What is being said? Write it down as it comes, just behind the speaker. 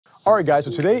All right, guys,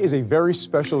 so today is a very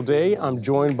special day. I'm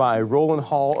joined by Roland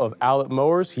Hall of Allett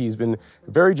Mowers. He's been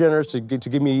very generous to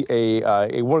give me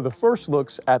one of the first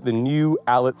looks at the new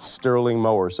Allett Stirling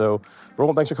mower. So,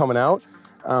 Roland, thanks for coming out.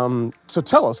 So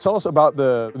tell us about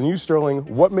the new Stirling.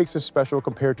 What makes this special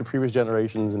compared to previous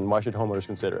generations, and why should homeowners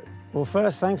consider it? Well,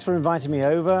 first, thanks for inviting me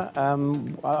over.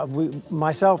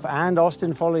 Myself and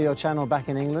Austin follow your channel back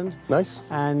in England. Nice.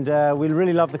 And we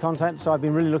really love the content, so I've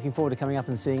been really looking forward to coming up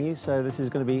and seeing you. So this is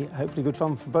going to be hopefully good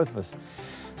fun for both of us.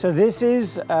 So this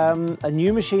is a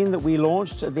new machine that we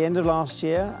launched at the end of last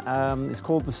year. It's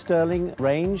called the Stirling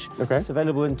range. Okay. It's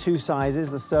available in two sizes,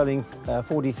 the Stirling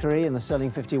 43 and the Stirling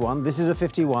 51. This is a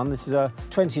 51, this is a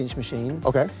 20-inch machine.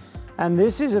 Okay. And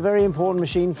this is a very important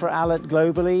machine for Allett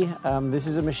globally. This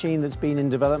is a machine that's been in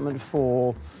development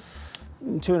for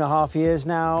 2.5 years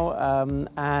now,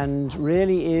 and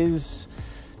really is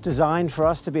designed for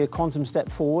us to be a quantum step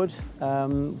forward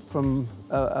from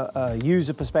a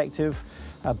user perspective,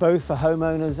 both for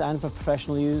homeowners and for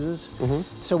professional users.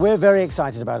 Mm-hmm. So we're very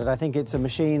excited about it. I think it's a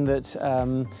machine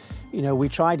that we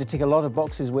tried to tick a lot of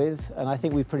boxes with, and I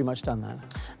think we've pretty much done that.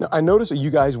 Now, I noticed that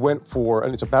you guys went for,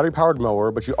 and it's a battery-powered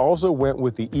mower, but you also went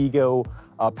with the Ego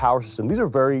power system. These are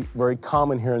very, very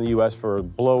common here in the US for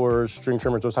blowers, string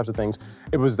trimmers, those types of things.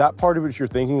 It was that part of it you're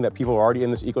thinking, that people are already in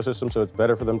this ecosystem, so it's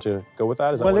better for them to go with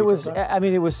that? Is that well, it was. I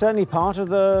mean, it was certainly part of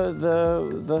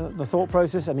the thought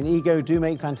process. I mean, Ego do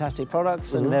make fantastic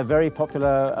products, and they're very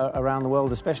popular around the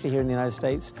world, especially here in the United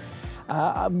States.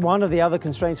 One of the other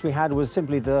constraints we had was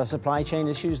simply the supply chain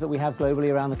issues that we have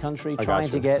globally around the country, trying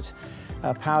to get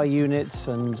power units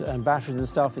and batteries and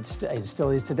stuff. It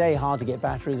still is today hard to get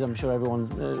batteries. I'm sure everyone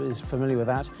is familiar with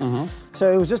that.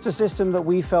 So it was just a system that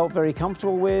we felt very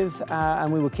comfortable with,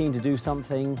 and we were keen to do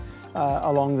something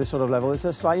along this sort of level. It's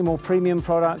a slightly more premium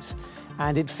product,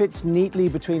 and it fits neatly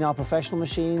between our professional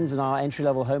machines and our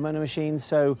entry-level homeowner machines.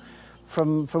 So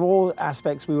from all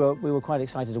aspects, we were quite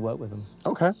excited to work with them.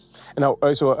 Okay. And now,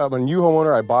 so I'm a new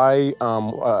homeowner. I buy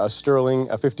a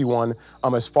Stirling, a 51.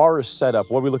 As far as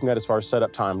setup, what are we looking at as far as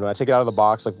setup time? When I take it out of the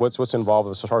box, like what's involved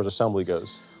as far as assembly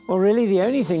goes? Well, really, the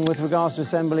only thing with regards to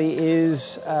assembly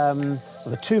is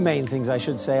the two main things I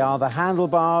should say are the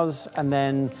handlebars and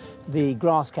then the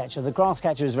grass catcher. The grass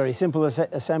catcher is very simple to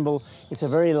assemble. It's a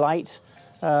very light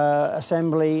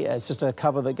assembly. It's just a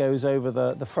cover that goes over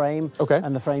the frame,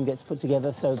 and the frame gets put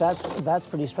together. So that's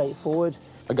pretty straightforward.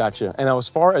 I gotcha. And now, as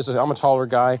far as I'm a taller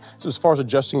guy, so as far as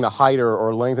adjusting the height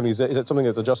or length of these, is that something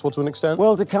that's adjustable to an extent?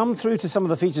 Well, to come through to some of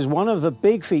the features, one of the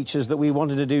big features that we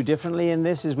wanted to do differently in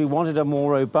this is we wanted a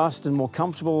more robust and more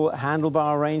comfortable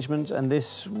handlebar arrangement, and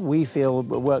this we feel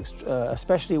works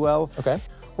especially well. Okay.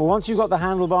 Well, once you've got the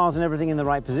handlebars and everything in the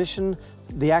right position,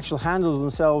 the actual handles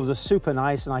themselves are super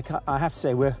nice, and I have to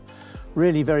say we're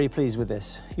really very pleased with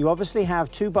this. You obviously have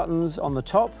two buttons on the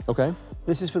top. Okay.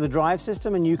 This is for the drive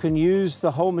system, and you can use the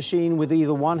whole machine with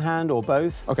either one hand or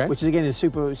both, which again is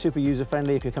super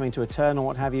user-friendly. If you're coming to a turn or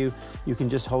what have you, you can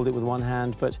just hold it with one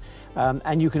hand, but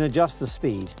and you can adjust the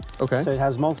speed. Okay. So it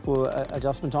has multiple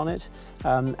adjustment on it,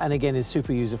 and again is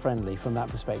super user-friendly from that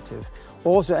perspective.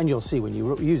 Also, and you'll see when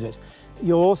you use it,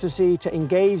 you'll also see to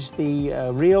engage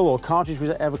the reel or cartridge,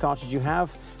 whichever cartridge you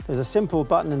have, there's a simple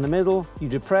button in the middle. You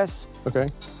depress. Okay.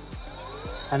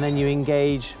 And then you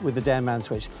engage with the down man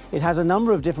switch. It has a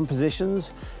number of different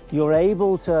positions. You're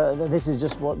able to, this is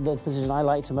just what the position I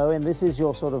like to mow in. This is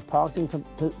your sort of parking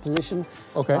position.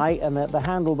 Okay. Right? And the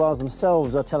handlebars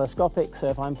themselves are telescopic, so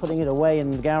if I'm putting it away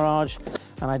in the garage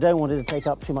and I don't want it to take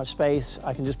up too much space,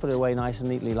 I can just put it away nice and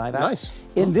neatly like that. Nice.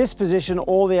 In this position,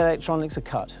 all the electronics are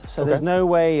cut. So there's no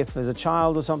way, if there's a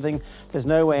child or something, there's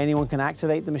no way anyone can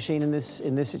activate the machine in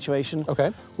this situation.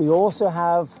 Okay. We also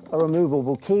have a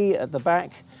removable key at the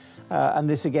back. And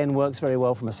this again works very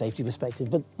well from a safety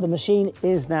perspective, but the machine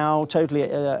is now totally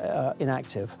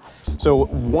inactive. So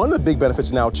one of the big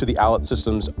benefits now to the Allett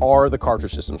systems are the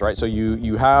cartridge systems, right? So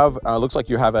you have, looks like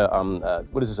you have a,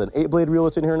 what is this, an 8-blade reel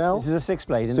that's in here now? This is a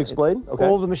 6-blade. 6-blade, okay.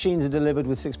 All the machines are delivered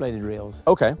with 6-bladed reels.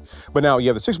 Okay, but now you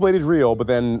have the 6-bladed reel, but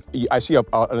then I see an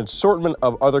assortment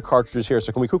of other cartridges here.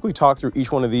 So can we quickly talk through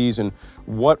each one of these and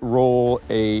what role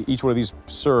each one of these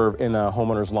serve in a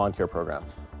homeowner's lawn care program?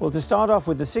 Well, to start off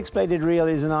with, the 6-bladed reel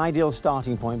is an ideal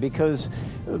starting point because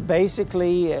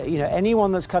basically,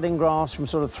 anyone that's cutting grass from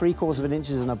sort of 3/4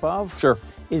 inches and above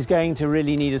is going to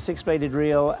really need a 6-bladed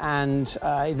reel, and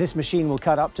this machine will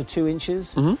cut up to 2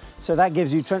 inches. So that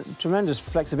gives you tremendous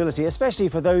flexibility, especially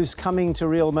for those coming to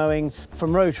reel mowing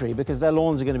from rotary, because their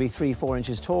lawns are going to be 3-4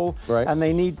 inches tall, and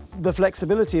they need the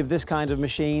flexibility of this kind of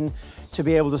machine to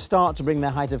be able to start to bring their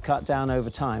height of cut down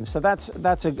over time. So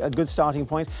that's a good starting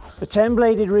point. The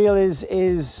 10-bladed reel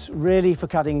is really for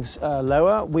cutting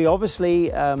lower. We obviously,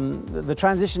 the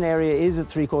transition area is at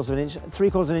 3/4 of an inch.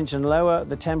 3/4 of an inch and lower,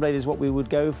 the 10 blade is what we would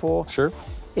go for. Sure.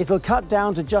 It'll cut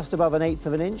down to just above 1/8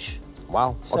 of an inch.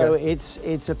 Wow. So okay.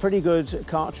 it's a pretty good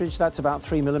cartridge. That's about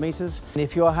 3 millimeters. And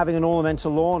if you're having an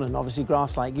ornamental lawn and obviously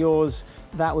grass like yours,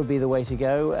 that would be the way to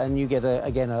go, and you get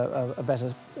again a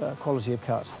better quality of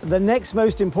cut. The next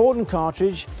most important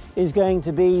cartridge is going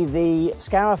to be the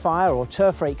scarifier or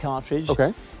turf rake cartridge.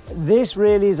 Okay. This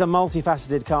really is a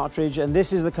multifaceted cartridge, and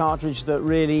this is the cartridge that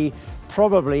really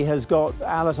probably has got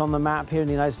Allett on the map here in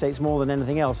the United States more than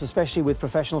anything else, especially with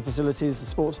professional facilities,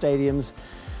 sports stadiums,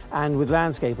 and with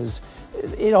landscapers.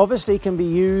 It obviously can be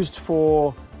used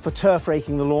for turf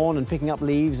raking the lawn and picking up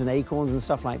leaves and acorns and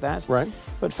stuff like that. Right.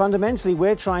 But fundamentally,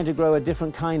 we're trying to grow a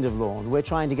different kind of lawn. We're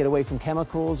trying to get away from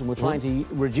chemicals, and we're trying to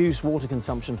reduce water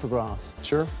consumption for grass.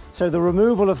 Sure. So the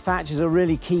removal of thatch is a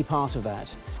really key part of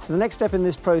that. So the next step in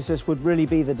this process would really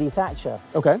be the dethatcher.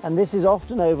 Okay. And this is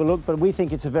often overlooked, but we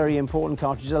think it's a very important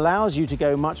cartridge. It allows you to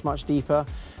go much, much deeper,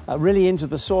 really into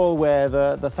the soil where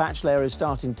the thatch layer is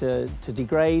starting to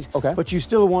degrade. Okay. But you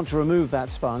still want to remove that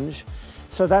sponge.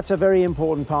 So that's a very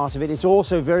important part of it. It's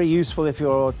also very useful if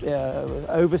you're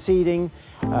overseeding,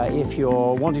 if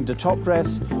you're wanting to top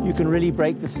dress. You can really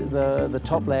break the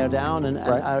top layer down, and,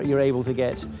 right. You're able to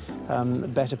get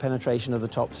better penetration of the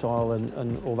topsoil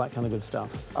and all that kind of good stuff.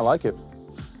 I like it.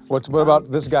 What about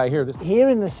this guy here? Here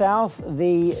in the south,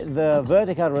 the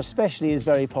verticutter especially is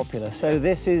very popular. So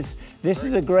this is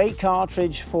a great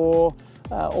cartridge for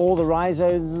all the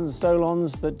rhizomes and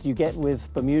stolons that you get with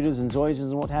Bermudas and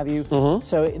zoysias and what have you.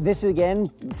 So this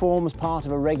again forms part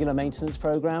of a regular maintenance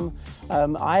program.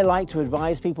 I like to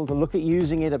advise people to look at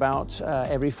using it about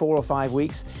every 4 or 5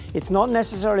 weeks. It's not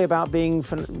necessarily about being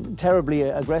terribly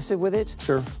aggressive with it.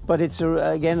 Sure. But it's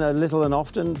again a little and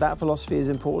often. That philosophy is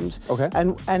important. Okay.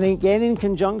 And again in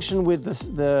conjunction with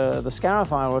the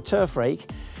scarifier or turf rake,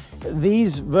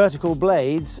 these vertical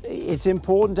blades, it's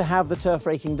important to have the turf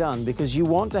raking done because you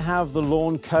want to have the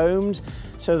lawn combed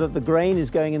so that the grain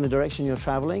is going in the direction you're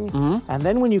traveling. And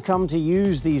then when you come to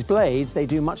use these blades, they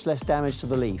do much less damage to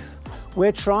the leaf.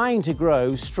 We're trying to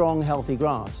grow strong, healthy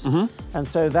grass. And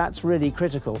so that's really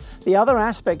critical. The other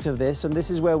aspect of this, and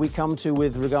this is where we come to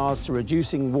with regards to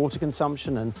reducing water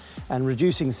consumption and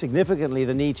reducing significantly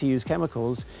the need to use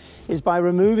chemicals, is by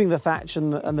removing the thatch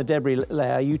and the debris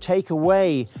layer, you take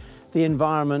away the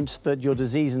environment that your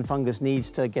disease and fungus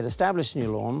needs to get established in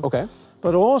your lawn. Okay.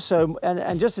 But also,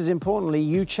 and just as importantly,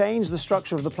 you change the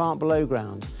structure of the plant below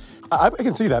ground. I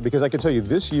can see that because I can tell you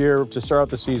this year, to start out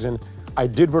the season, I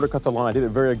did verticut the lawn. I did it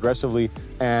very aggressively,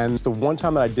 and the one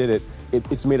time that I did it,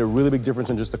 it's made a really big difference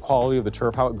in just the quality of the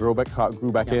turf, how it grew back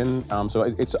in. So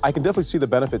I can definitely see the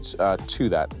benefits to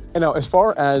that. And now, as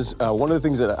far as one of the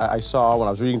things that I saw when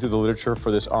I was reading through the literature for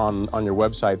this on your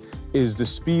website is the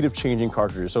speed of changing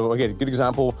cartridges. So again, good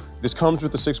example, this comes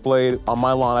with the 6 blade. On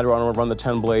my lawn, I'd want to run the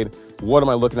 10 blade. What am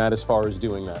I looking at as far as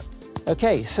doing that?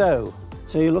 Okay, so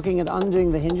you're looking at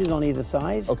undoing the hinges on either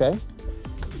side. Okay.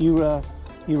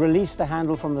 You release the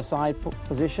handle from the side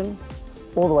position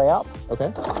all the way up.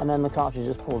 Okay. And then the cartridge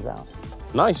just pulls out.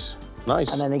 Nice,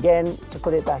 nice. And then again, to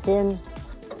put it back in,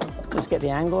 just get the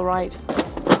angle right.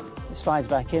 It slides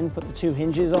back in, put the 2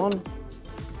 hinges on,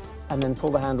 and then pull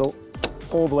the handle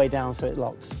all the way down so it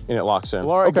locks. And it locks in.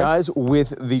 Well, all right, guys,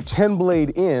 with the 10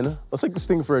 blade in, let's take this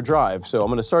thing for a drive. So I'm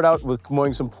gonna start out with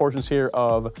mowing some portions here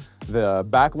of the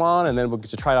back lawn, and then we'll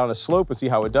get to try it on a slope and see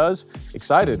how it does.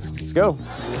 Excited, let's go.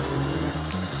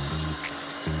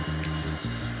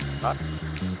 Nice.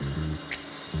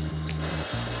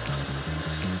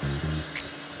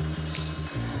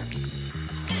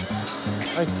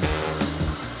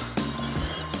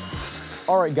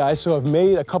 All right, guys, so I've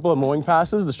made a couple of mowing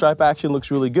passes. The stripe action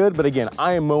looks really good, but again,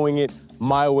 I am mowing it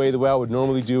my way, the way I would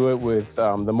normally do it with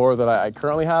the mower that I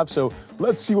currently have. So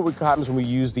let's see what happens when we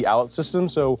use the Allett system.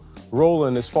 So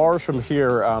Roland, as far as from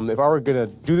here, if I were gonna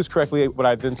do this correctly, would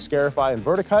I then scarify and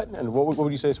verticut? And what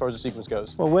would you say as far as the sequence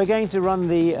goes? Well, we're going to run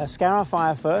the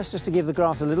scarifier first, just to give the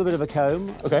grass a little bit of a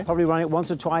comb. Okay. Probably run it once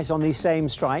or twice on these same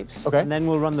stripes. Okay. And then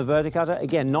we'll run the verticutter.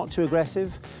 Again, not too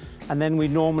aggressive. And then we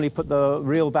normally put the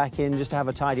reel back in just to have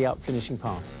a tidy up finishing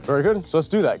pass. Very good, so let's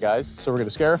do that, guys. So we're gonna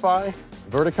scarify,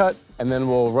 verticut, and then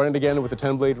we'll run it again with a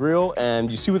 10 blade reel. And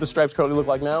you see what the stripes currently look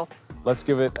like now? Let's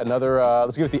give it another,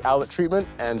 let's give it the Allett treatment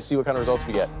and see what kind of results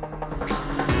we get.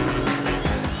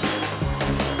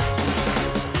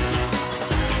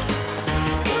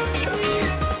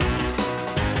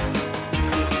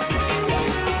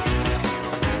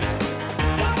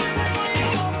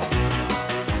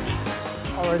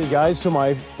 Alrighty, guys, so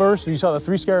you saw the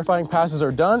 3 scarifying passes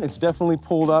are done. It's definitely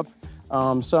pulled up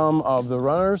some of the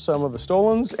runners, some of the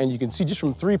stolens, and you can see just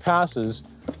from 3 passes,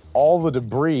 all the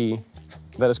debris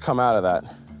that has come out of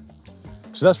that.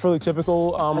 So that's fairly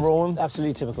typical, Roland?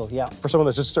 Absolutely typical, yeah. For someone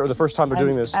that's just the first time they're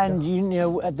doing this. And you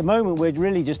know, at the moment, we're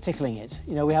really just tickling it.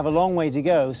 You know, we have a long way to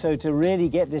go. So to really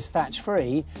get this thatch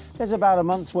free, there's about a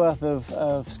month's worth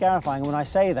of scarifying. And when I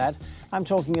say that, I'm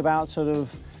talking about sort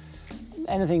of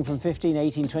anything from 15,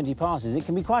 18, 20 passes. It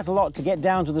can be quite a lot to get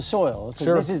down to the soil.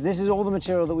 Sure. This is all the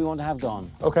material that we want to have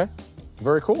gone. Okay,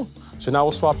 very cool. So now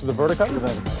we'll swap to the verticutter.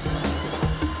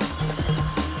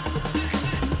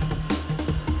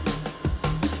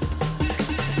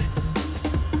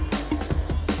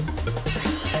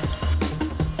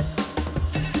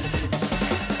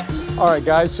 All right,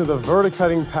 guys, so the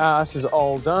verticutting pass is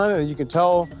all done, and you can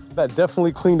tell that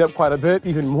definitely cleaned up quite a bit.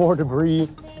 Even more debris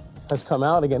has come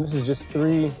out. Again, this is just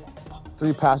three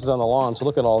passes on the lawn, so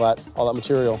look at all that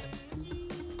material.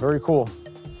 Very cool.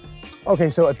 Okay,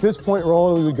 so at this point,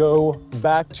 Roland, we would go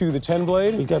back to the 10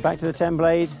 blade. We go back to the 10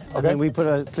 blade, and then we put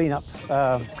a cleanup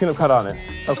cut on it.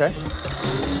 Okay.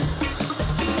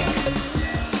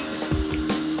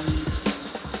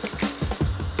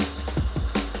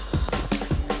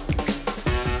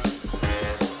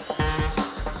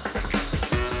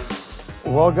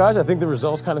 Well, guys, I think the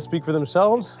results kind of speak for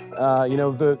themselves. You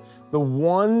know, the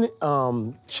one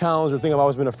challenge or thing I've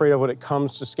always been afraid of when it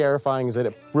comes to scarifying is that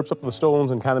it rips up the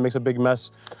stolens and kind of makes a big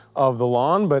mess of the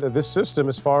lawn. But this system,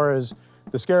 as far as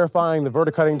the scarifying, the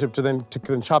verticutting to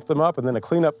then chop them up, and then a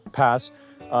cleanup pass,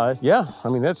 yeah, I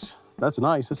mean that's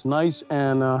nice. That's nice,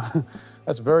 and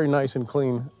that's very nice and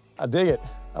clean. I dig it.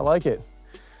 I like it.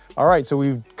 All right, so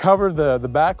we've covered the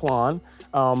back lawn.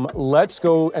 Let's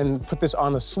go and put this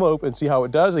on the slope and see how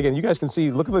it does. Again, you guys can see,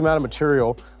 look at the amount of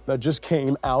material that just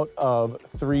came out of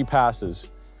 3 passes.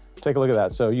 Take a look at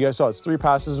that. So you guys saw it's 3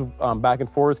 passes back and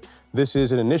forth. This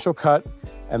is an initial cut,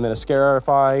 and then a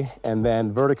scarify, and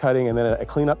then verticutting, and then a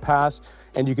cleanup pass.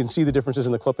 And you can see the differences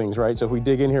in the clippings, right? So if we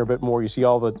dig in here a bit more, you see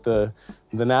all the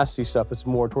nasty stuff that's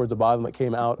more towards the bottom that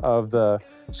came out of the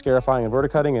scarifying and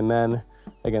verticutting, and then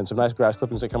again, some nice grass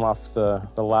clippings that come off the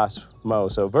last mow.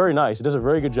 So very nice. It does a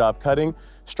very good job cutting.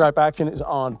 Stripe action is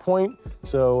on point.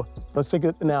 So let's take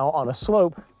it now on a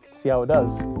slope, see how it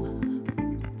does.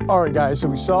 All right, guys, so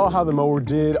we saw how the mower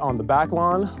did on the back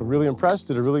lawn. Really impressed,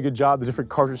 did a really good job. The different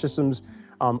cartridge systems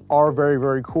are very,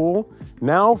 very cool.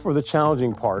 Now for the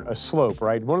challenging part, a slope,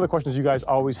 right? One of the questions you guys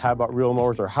always have about reel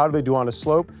mowers are how do they do on a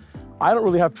slope? I don't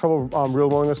really have trouble reel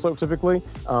mowing a slope typically,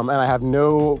 and I have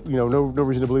no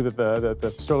reason to believe that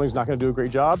the Stirling's not gonna do a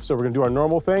great job. So we're gonna do our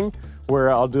normal thing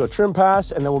where I'll do a trim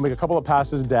pass, and then we'll make a couple of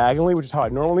passes diagonally, which is how I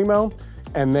normally mow,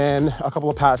 and then a couple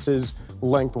of passes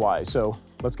lengthwise. So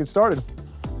let's get started.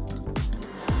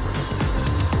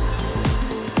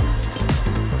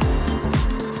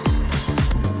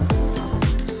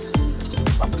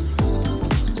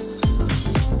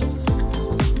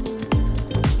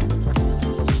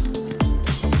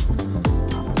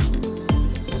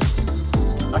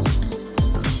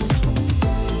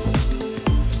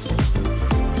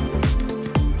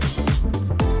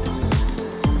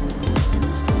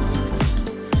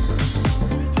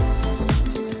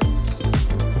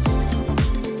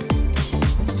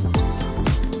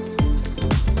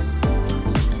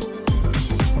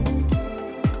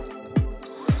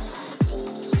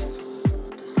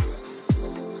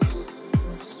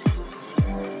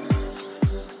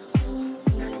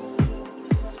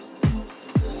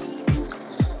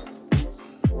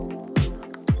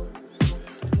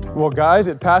 Well, guys,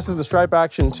 it passes the stripe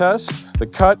action test. The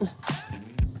cut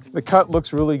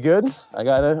looks really good. I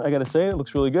gotta say, it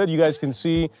looks really good. You guys can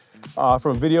see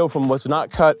from video from what's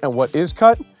not cut and what is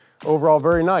cut. Overall,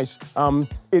 very nice.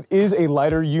 It is a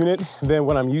lighter unit than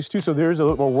what I'm used to, so there's a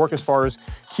little more work as far as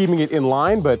keeping it in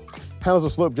line, but handles the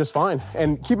slope just fine.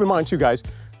 And keep in mind too, guys,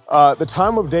 the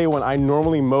time of day when I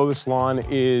normally mow this lawn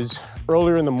is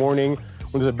earlier in the morning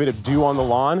when there's a bit of dew on the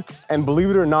lawn. And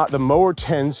believe it or not, the mower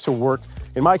tends to work,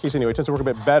 in my case anyway, it tends to work a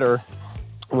bit better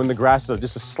when the grass is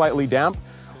just slightly damp,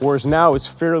 whereas now it's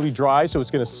fairly dry, so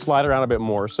it's gonna slide around a bit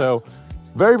more. So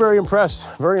very, very impressed,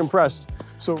 very impressed.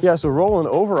 So yeah, so Roland,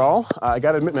 overall, I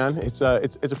gotta admit, man, it's a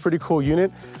pretty cool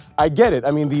unit. I get it.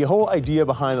 I mean, the whole idea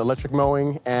behind electric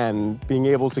mowing and being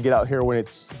able to get out here when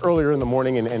it's earlier in the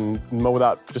morning and mow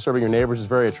without disturbing your neighbors is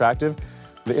very attractive.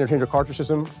 The interchangeable cartridge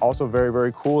system, also very,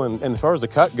 very cool. And as far as the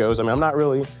cut goes, I mean, I'm not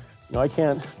really, I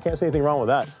can't say anything wrong with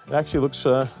that. It actually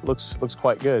looks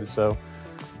quite good. So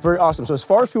Very awesome. So as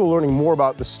far as people learning more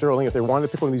about the Stirling, if they wanted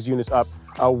to pick one of these units up,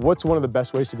 what's one of the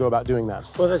best ways to go about doing that?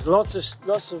 Well, there's lots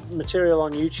of material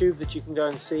on YouTube that you can go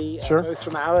and see, sure. Both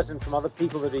from Allett and from other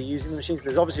people that are using the machines.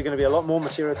 There's obviously going to be a lot more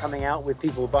material coming out with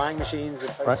people buying machines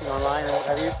and posting online and what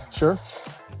have you. Sure.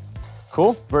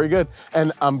 Cool, very good.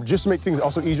 And just to make things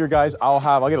also easier, guys,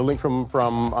 I'll get a link from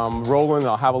Roland.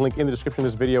 I'll have a link in the description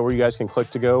of this video where you guys can click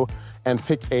to go and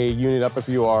pick a unit up if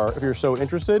you're so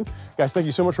interested. Guys, thank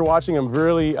you so much for watching. I'm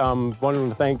really wanting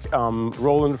to thank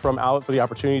Roland from Allett for the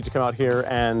opportunity to come out here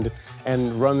and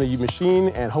run the machine,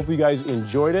 and hope you guys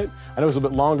enjoyed it. I know it was a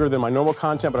bit longer than my normal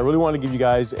content, but I really want to give you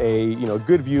guys a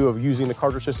good view of using the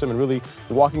cartridge system and really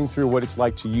walking through what it's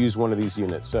like to use one of these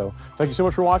units. So thank you so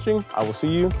much for watching. I will see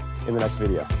you in the next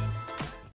video.